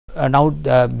Now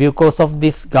because of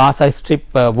this Gaza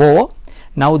Strip war,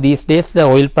 now these days the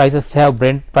oil prices have,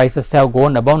 Brent prices have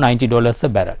gone above $90 a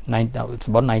barrel. Now it's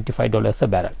about $95 a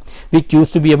barrel, which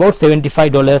used to be about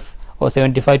 $75 or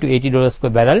 $75 to $80 per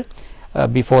barrel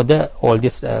before all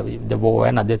this the war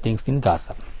and other things in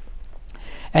Gaza.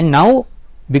 And now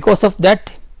because of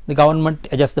that, the government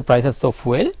adjusts the prices of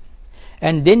fuel,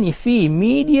 and then if we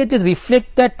immediately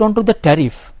reflect that onto the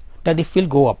tariff will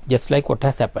go up, just like what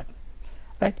has happened,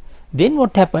 right? Then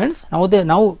what happens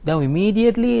now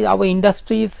immediately our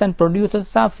industries and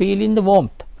producers are feeling the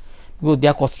warmth, because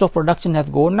their cost of production has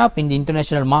gone up. In the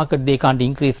international market they can't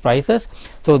increase prices,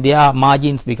 so their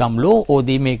margins become low or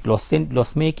they make loss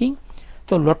making,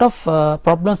 so a lot of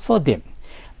problems for them.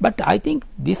 But I think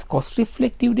this cost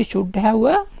reflectivity should have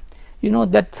a,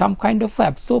 that some kind of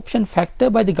absorption factor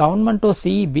by the government or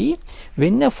CEB.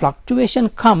 When a fluctuation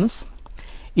comes,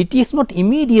 it is not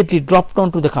immediately dropped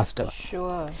onto the customer.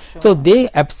 Sure. So they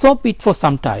absorb it for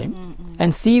some time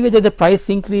and see whether the price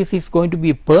increase is going to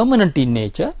be permanent in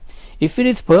nature. If it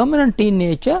is permanent in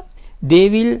nature, they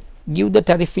will give the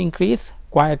tariff increase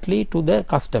quietly to the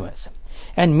customers,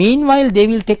 and meanwhile they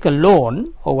will take a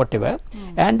loan or whatever,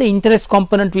 and the interest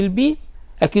component will be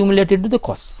accumulated to the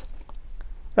costs,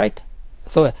 right?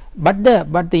 So but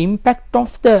the impact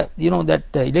of the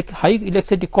high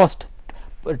electricity cost,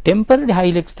 temporary high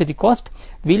electricity cost,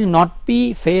 will not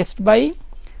be faced by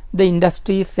the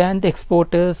industries and the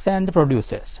exporters and the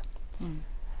producers,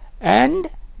 and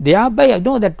thereby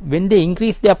that when they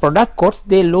increase their product costs,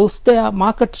 they lose their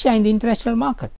market share in the international market.